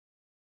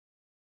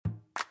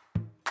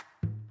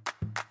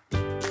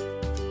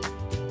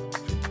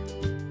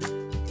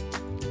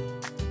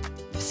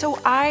So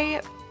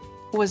I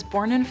was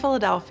born in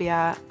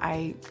Philadelphia.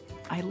 I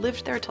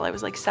lived there till I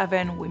was like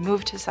 7. We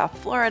moved to South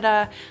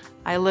Florida.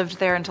 I lived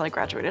there until I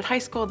graduated high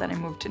school. Then I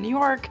moved to New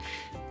York.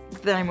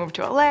 Then I moved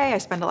to LA. I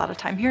spent a lot of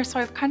time here. So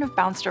I've kind of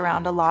bounced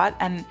around a lot.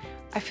 And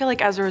I feel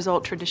like as a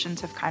result, traditions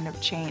have kind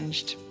of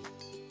changed.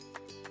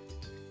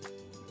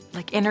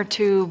 Like inner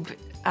tube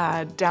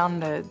down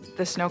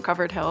the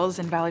snow-covered hills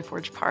in Valley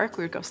Forge Park.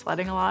 We would go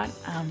sledding a lot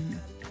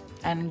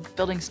and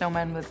building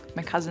snowmen with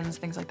my cousins,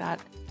 things like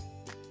that.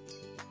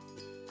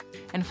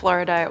 In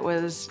Florida, it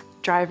was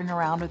driving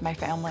around with my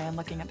family and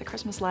looking at the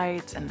Christmas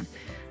lights, and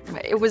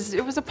it was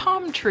a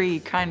palm tree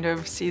kind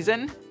of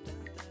season.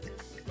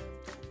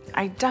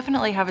 I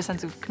definitely have a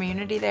sense of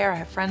community there. I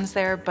have friends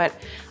there, but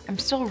I'm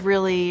still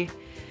really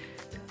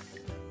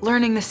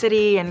learning the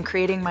city and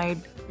creating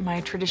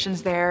my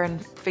traditions there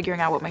and figuring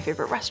out what my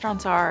favorite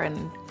restaurants are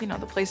and, you know,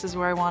 the places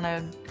where I want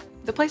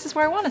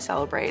to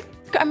celebrate.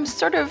 I'm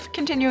sort of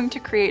continuing to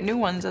create new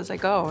ones as I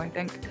go, I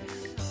think.